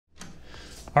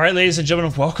All right, ladies and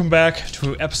gentlemen, welcome back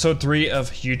to episode 3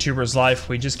 of YouTuber's Life.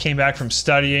 We just came back from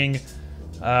studying.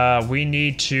 We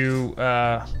need to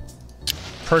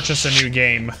purchase a new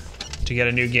game to get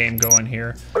a new game going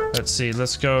here. Let's see,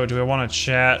 let's go. Do I want to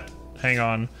chat? Hang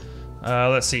on.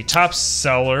 Let's see, top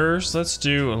sellers. Let's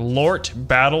do Lort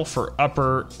Battle for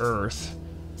Upper Earth.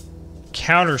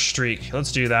 Counter-Strike.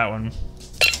 Let's do that one.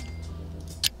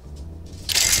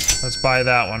 Let's buy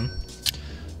that one.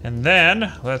 And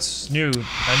then, let's do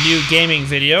a new gaming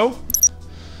video.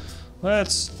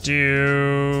 Let's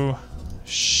do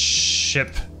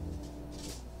ship.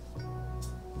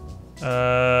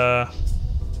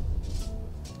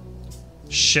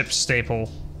 Ship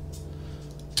staple.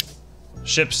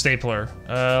 Ship stapler.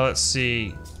 Let's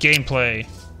see. Gameplay.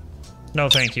 No,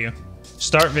 thank you.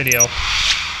 Start video.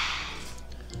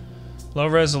 Low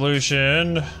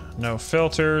resolution. No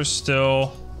filters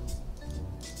still.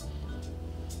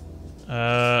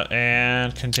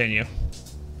 And continue.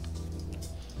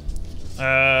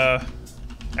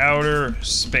 Outer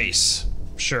space.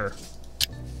 Sure.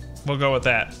 We'll go with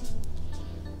that.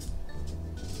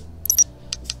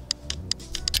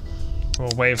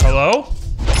 We'll wave hello.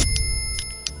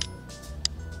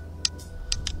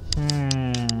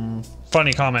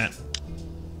 Funny comment.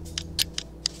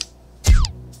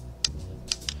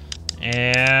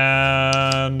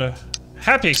 And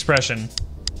happy expression.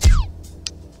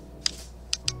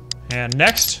 And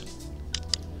next.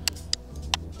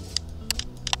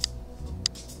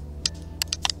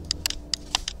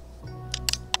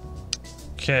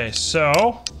 Okay,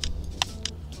 so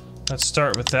let's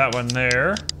start with that one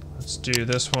there. Let's do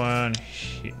this one.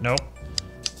 Nope.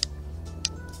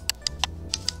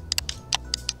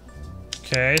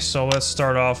 Okay, so let's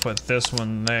start off with this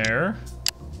one there.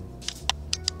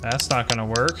 That's not gonna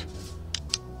work.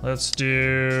 Let's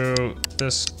do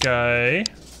this guy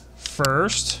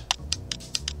first.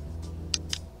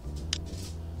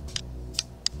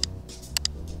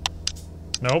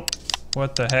 Nope.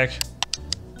 What the heck?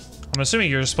 I'm assuming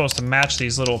you're supposed to match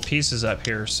these little pieces up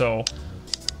here, so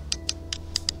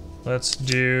let's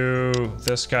do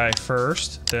this guy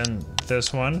first, then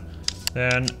this one,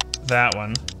 then that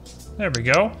one. There we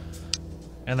go.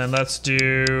 And then let's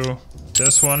do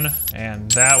this one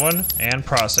and that one and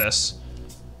process.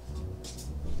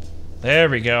 There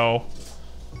we go.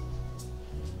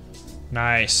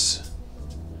 Nice.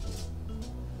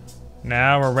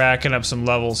 Now we're racking up some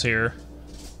levels here.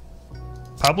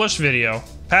 Publish video,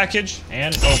 package,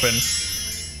 and open.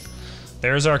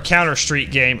 There's our Counter-Strike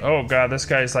game. Oh god, this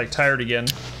guy's like tired again.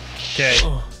 Okay.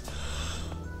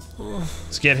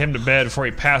 Let's get him to bed before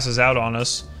he passes out on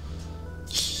us.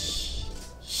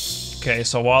 Okay,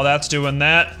 so while that's doing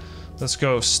that, let's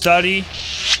go study.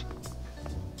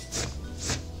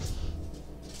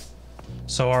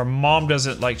 So our mom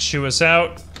doesn't like chew us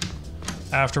out.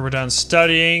 After we're done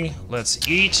studying, let's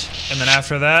eat. And then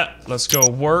after that, let's go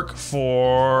work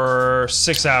for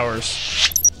 6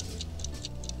 hours.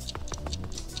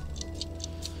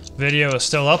 Video is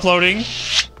still uploading.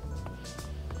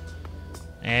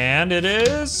 And it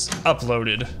is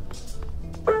uploaded.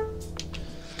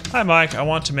 Hi Mike, I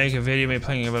want to make a video me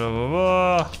playing blah blah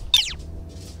blah.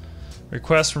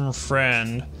 Request from a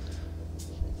friend.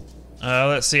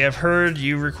 Let's see, I've heard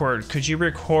you record. Could you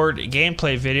record a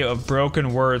gameplay video of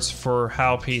broken words for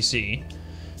HAL PC?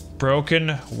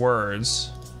 Broken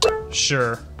words.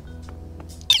 Sure.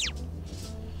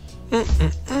 Let's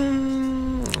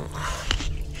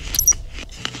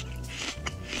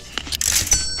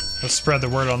spread the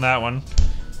word on that one.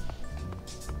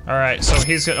 Alright, so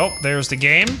he's got. Oh, there's the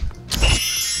game.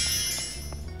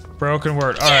 Broken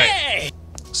word. Alright.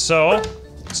 So,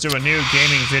 let's do a new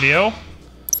gaming video.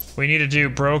 We need to do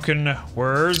broken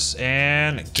words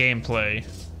and gameplay.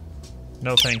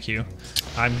 No, thank you.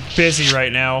 I'm busy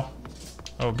right now.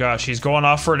 Oh gosh, he's going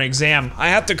off for an exam. I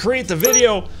have to create the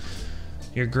video.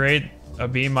 Your grade, a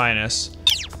B-.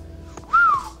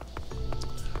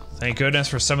 Thank goodness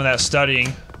for some of that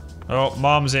studying. Oh,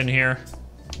 mom's in here.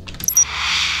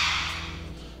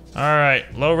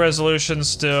 Alright, low resolution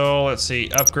still. Let's see,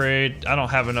 upgrade. I don't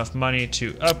have enough money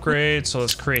to upgrade, so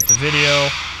let's create the video.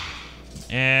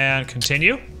 And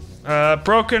continue.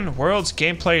 Broken Worlds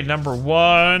gameplay number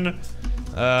 1.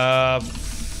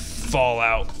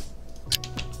 Fallout.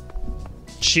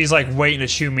 She's like waiting to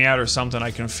chew me out or something.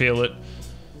 I can feel it.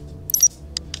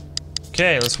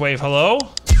 Okay, let's wave hello.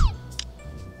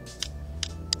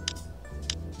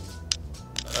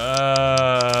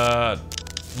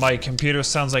 My computer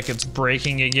sounds like it's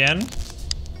breaking again.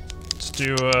 Let's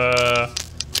do a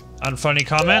unfunny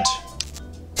comment.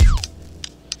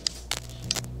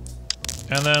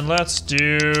 And then let's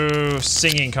do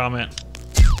singing comment.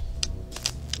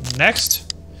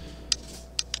 Next.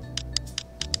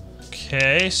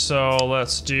 Okay, so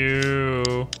let's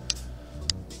do...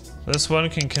 This one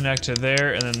can connect to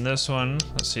there, and then this one,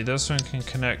 let's see, this one can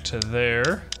connect to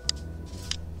there.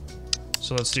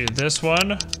 So let's do this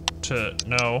one to,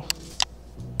 no.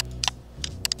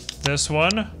 This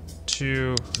one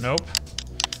to, nope.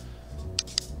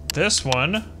 This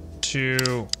one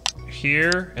to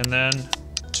here, and then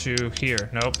to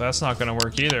here. Nope, that's not gonna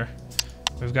work either.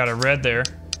 We've got a red there.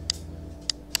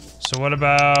 So what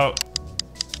about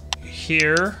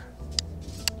here?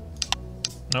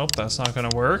 Nope, that's not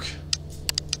gonna work.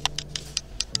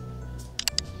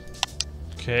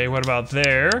 Okay, what about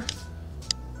there?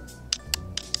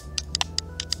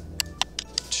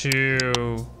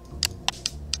 To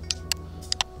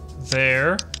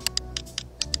there.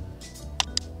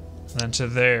 And then to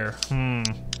there.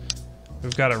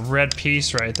 We've got a red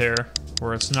piece right there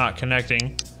where it's not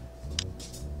connecting.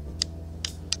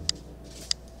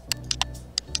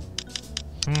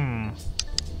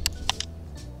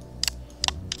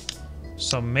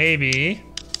 So maybe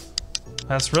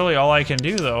that's really all I can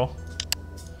do though.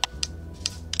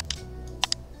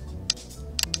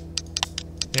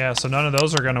 Yeah, so none of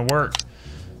those are gonna work.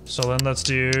 So then let's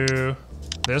do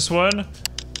this one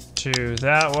to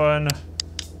that one.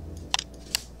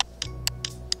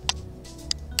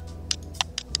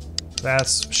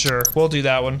 That's sure, we'll do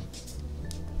that one.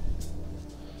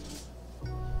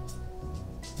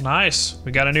 Nice,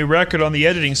 we got a new record on the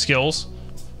editing skills.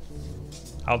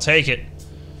 I'll take it.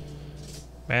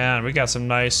 Man, we got some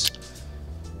nice.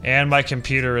 And my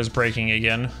computer is breaking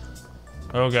again.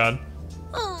 Oh god.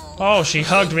 Oh, she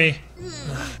hugged me.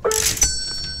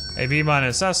 A B-,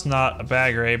 that's not a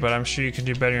bad grade, but I'm sure you can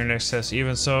do better in your next test.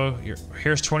 Even so,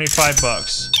 here's 25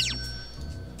 bucks.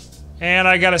 And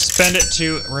I gotta spend it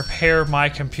to repair my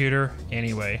computer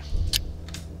anyway.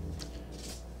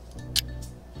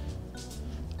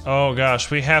 Oh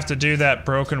gosh, we have to do that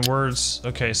broken words.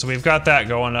 Okay, so we've got that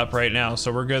going up right now,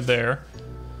 so we're good there.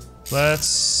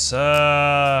 Let's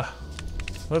go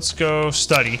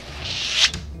study.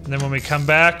 And then when we come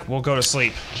back, we'll go to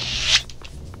sleep.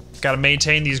 Gotta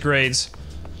maintain these grades.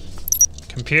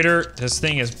 Computer, this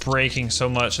thing is breaking so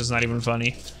much, it's not even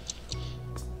funny.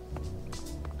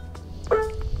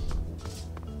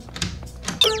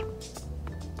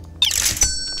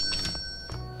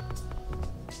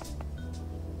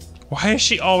 Why is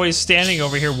she always standing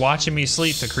over here watching me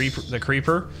sleep, the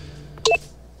creeper?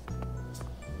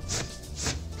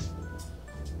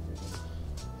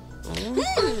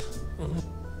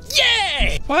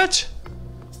 Yay! What?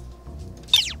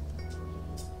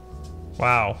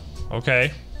 Wow.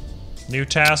 Okay. New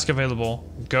task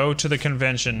available. Go to the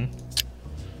convention.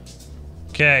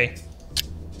 Okay.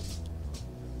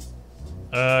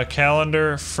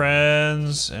 Calendar,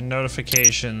 friends, and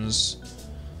notifications.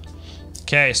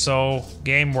 Okay, so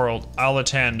game world, I'll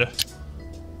attend.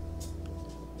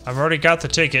 I've already got the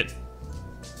ticket.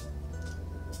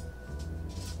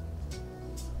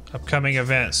 Upcoming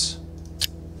events.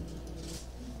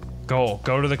 Go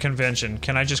to the convention.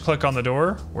 Can I just click on the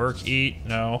door? Work, eat,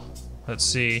 no. Let's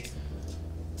see.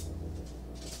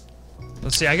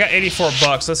 Let's see, I got 84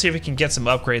 bucks. Let's see if we can get some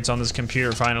upgrades on this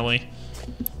computer finally.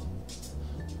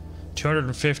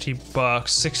 250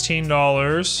 bucks,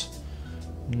 $16.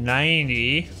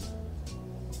 90.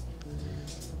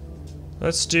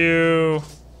 Let's do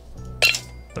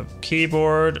the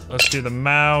keyboard. Let's do the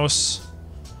mouse.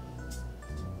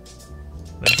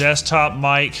 The desktop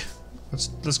mic.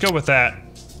 Let's go with that.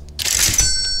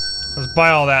 Let's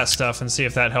buy all that stuff and see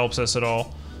if that helps us at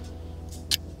all.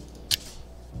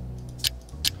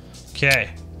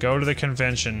 Okay, go to the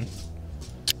convention.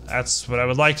 That's what I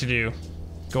would like to do.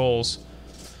 Goals.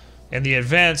 In the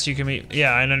events, you can meet.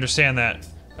 Yeah, I understand that.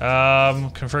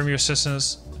 Confirm your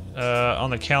assistance on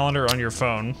the calendar on your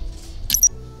phone.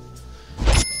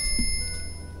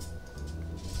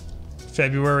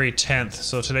 February 10th.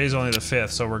 So today's only the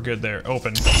 5th, so we're good there.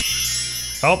 Open.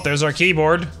 Oh, there's our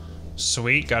keyboard.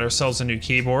 Sweet, got ourselves a new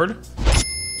keyboard.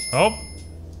 Oh.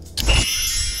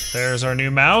 There's our new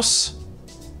mouse.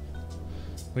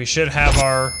 We should have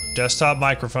our desktop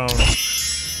microphone.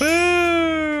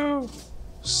 Woo!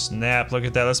 Snap, look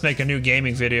at that. Let's make a new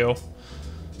gaming video.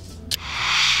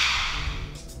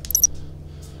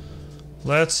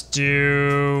 Let's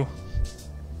do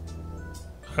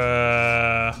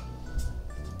our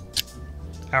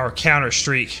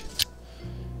Counter-Strike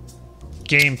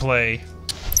gameplay.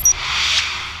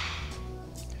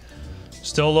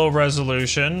 Still low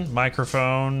resolution,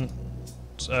 microphone,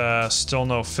 still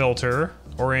no filter,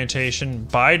 orientation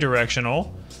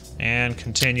bi-directional, and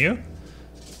continue.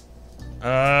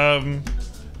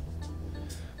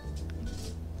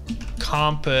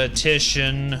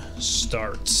 competition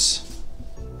starts.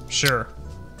 Sure.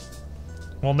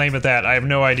 We'll name it that. I have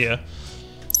no idea.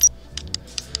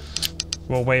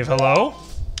 We'll wave hello.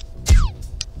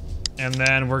 And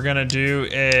then we're gonna do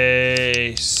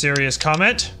a serious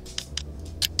comment.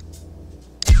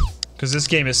 Because this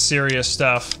game is serious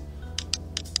stuff.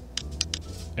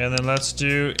 And then let's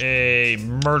do a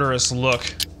murderous look.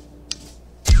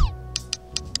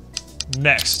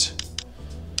 Next.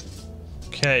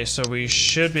 Okay, so we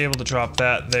should be able to drop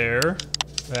that there,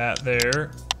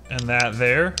 and that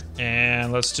there.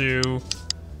 And let's do...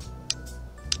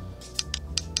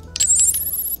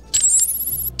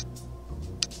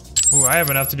 Ooh, I have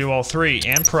enough to do all three.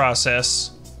 And process.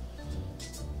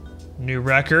 New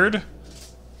record.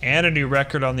 And a new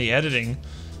record on the editing.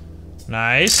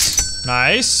 Nice.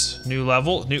 Nice. New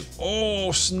level. New...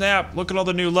 Oh, snap. Look at all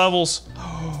the new levels.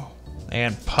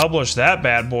 And publish that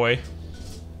bad boy.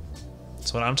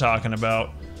 That's what I'm talking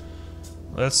about.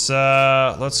 Let's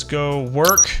go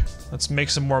work. Let's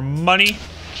make some more money.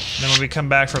 Then when we come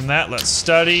back from that, let's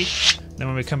study. Then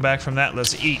when we come back from that,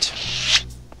 let's eat.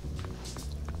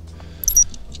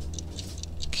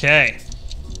 Okay.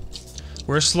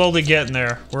 We're slowly getting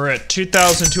there. We're at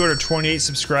 2,228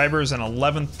 subscribers and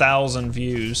 11,000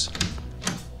 views.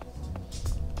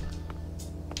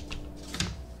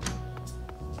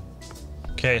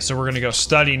 Okay, so we're gonna go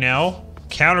study now.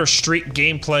 Counter-Strike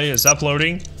gameplay is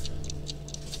uploading.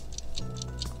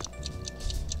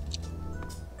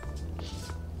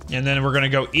 And then we're gonna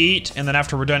go eat, and then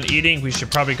after we're done eating, we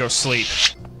should probably go sleep.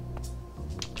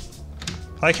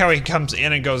 I like how he comes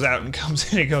in and goes out and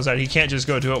comes in and goes out. He can't just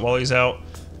go do it while he's out.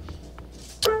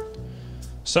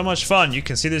 So much fun. You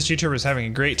can see this YouTuber is having a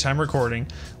great time recording.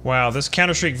 Wow, this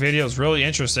Counter-Strike video is really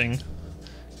interesting.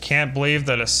 Can't believe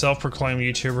that a self-proclaimed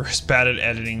YouTuber is bad at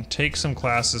editing. Take some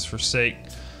classes for sake.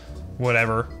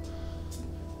 Whatever.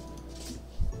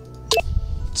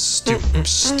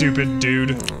 Stupid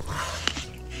dude.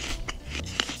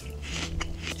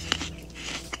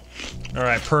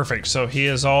 Alright, perfect. So he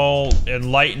is all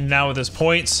enlightened now with his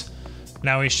points.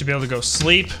 Now he should be able to go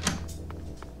sleep.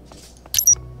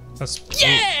 That's...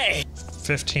 Yay!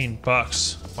 15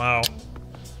 bucks. Wow.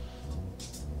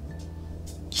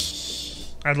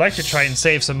 I'd like to try and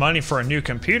save some money for a new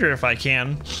computer if I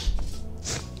can.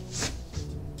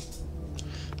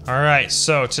 Alright,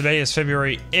 so today is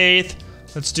February 8th.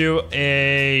 Let's do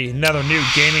another new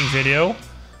gaming video.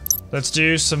 Let's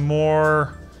do some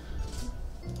more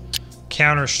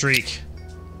Counter-Strike.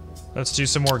 Let's do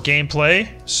some more gameplay.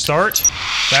 Start.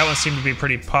 That one seemed to be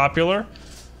pretty popular.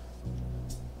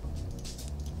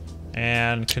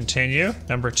 And continue.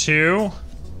 Number 2.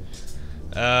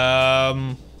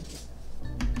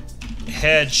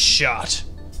 Headshot.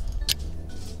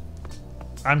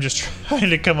 I'm just trying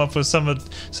to come up with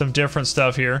some different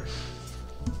stuff here.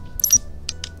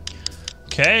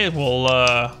 Okay, we'll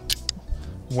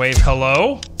wave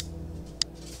hello.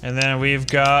 And then we've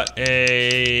got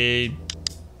a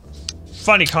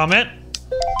funny comment.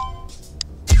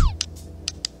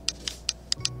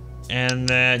 And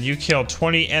then you killed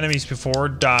 20 enemies before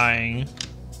dying.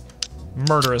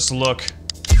 Murderous look.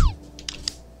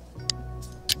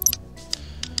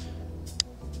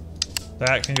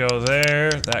 That can go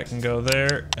there, that can go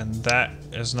there, and that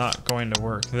is not going to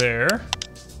work there.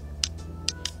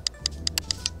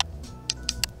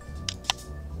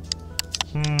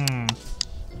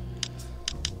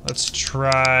 Let's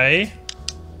try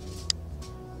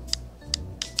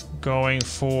going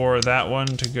for that one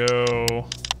to go.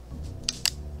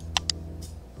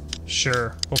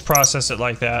 Sure, we'll process it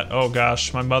like that. Oh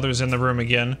gosh, my mother's in the room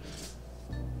again.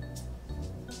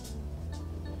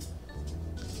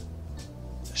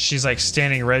 She's like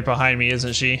standing right behind me,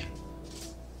 isn't she?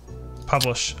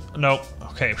 Publish. Nope.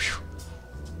 Okay.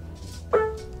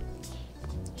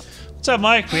 What's up,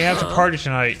 Mike? We have to party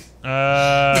tonight.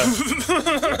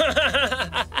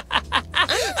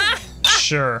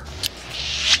 Sure.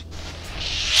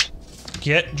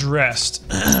 Get dressed.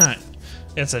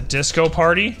 It's a disco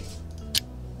party?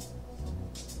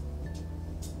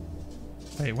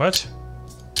 Wait, what?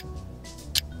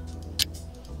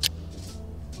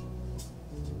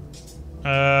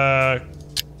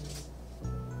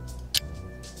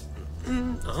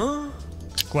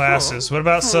 Glasses. What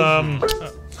about some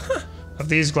of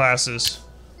these glasses?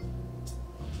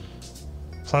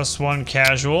 +1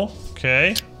 casual.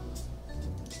 Okay.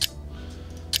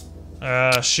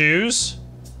 Shoes.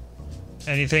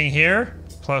 Anything here?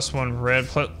 +1 red.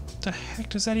 What the heck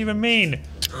does that even mean?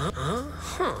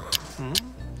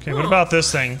 Okay, what about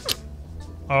this thing?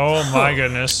 Oh my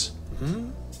goodness.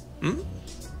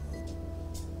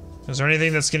 Is there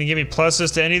anything that's gonna give me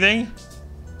pluses to anything?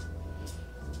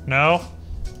 No?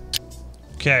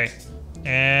 Okay.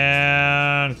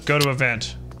 And go to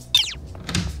event.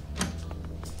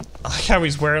 I like how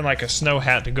he's wearing like a snow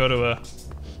hat to go to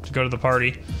the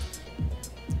party.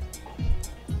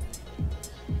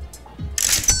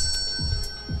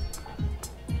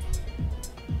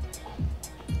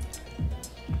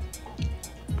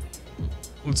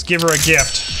 Let's give her a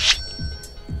gift.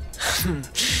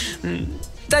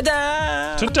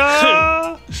 Ta-da!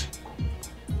 Ta-da!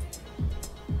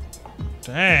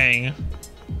 Dang.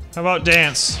 How about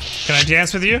dance? Can I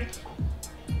dance with you?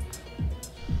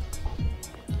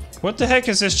 What the heck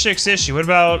is this chick's issue? What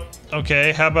about...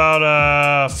 Okay, how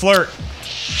about, flirt?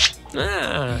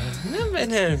 Wow.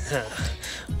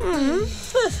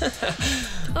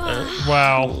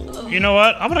 You know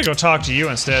what? I'm gonna go talk to you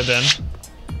instead, then.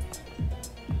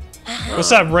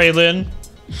 What's up, Raylan?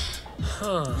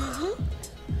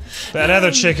 That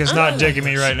other chick is not digging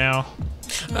me right now.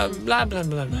 Blah, blah, blah,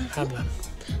 blah, blah,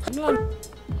 blah.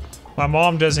 My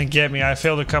mom doesn't get me. I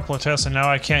failed a couple of tests and now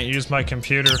I can't use my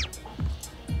computer.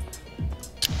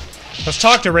 Let's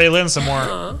talk to Raylan some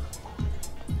more.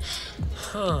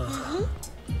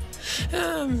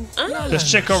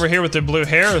 This chick over here with the blue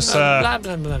hair is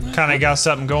kind of got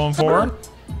something going for her.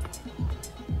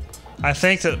 I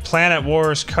think that Planet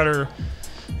Wars Cutter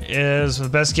is the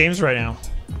best games right now.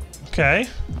 Okay.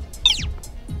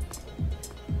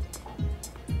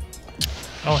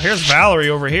 Oh, here's Valerie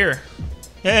over here.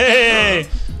 Hey!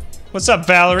 What's up,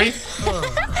 Valerie?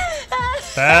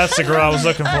 That's the girl I was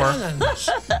looking for.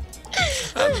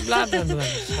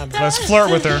 Let's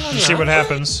flirt with her and see what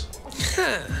happens.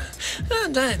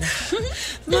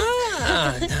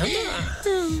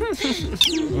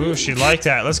 Ooh, she liked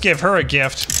that. Let's give her a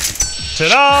gift.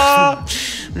 Ta-da!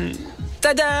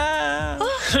 Ta-da!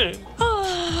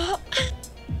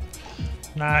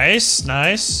 Nice,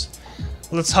 nice.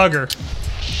 Let's hug her.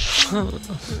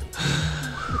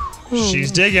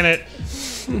 She's digging it.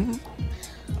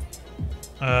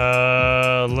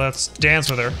 Let's dance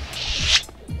with her.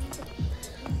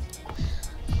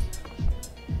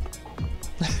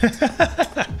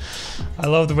 I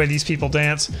love the way these people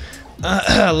dance.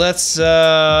 Let's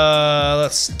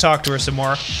talk to her some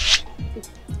more.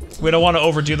 We don't want to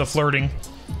overdo the flirting.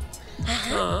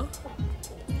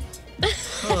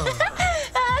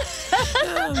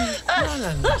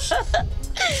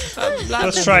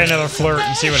 Let's try another flirt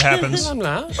and see what happens.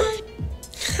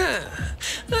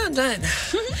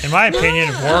 In my opinion,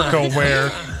 Warco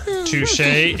Wear Touche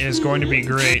is going to be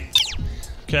great.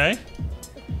 Okay.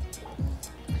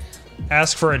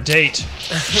 Ask for a date.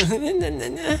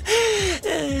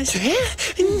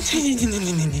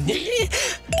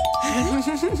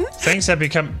 Things have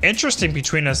become interesting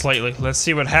between us lately. Let's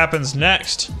see what happens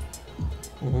next.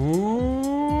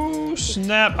 Ooh,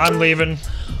 snap. I'm leaving.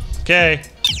 Okay.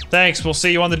 Thanks. We'll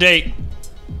see you on the date.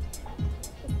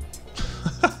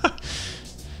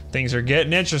 Things are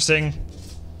getting interesting.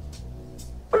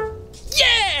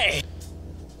 Yay!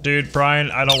 Dude,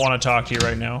 Brian, I don't want to talk to you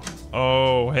right now.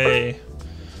 Oh, hey.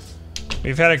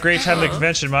 We've had a great time at the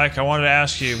convention, Mike. I wanted to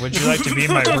ask you, would you like to be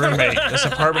my roommate? This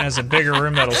apartment has a bigger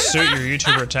room that'll suit your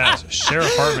YouTuber tasks. Share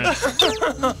apartment.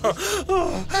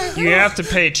 You have to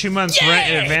pay 2 months rent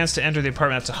in advance to enter the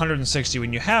apartment. That's $160.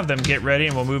 When you have them, get ready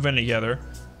and we'll move in together.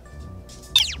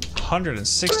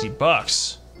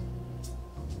 $160.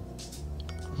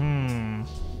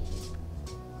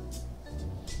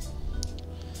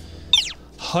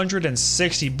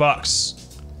 $160.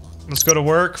 Let's go to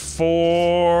work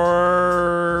for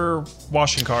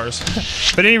washing cars.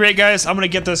 But at any rate, guys, I'm gonna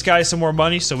get this guy some more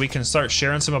money so we can start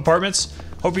sharing some apartments.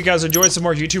 Hope you guys enjoyed some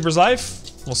more YouTubers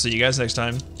Life. We'll see you guys next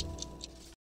time.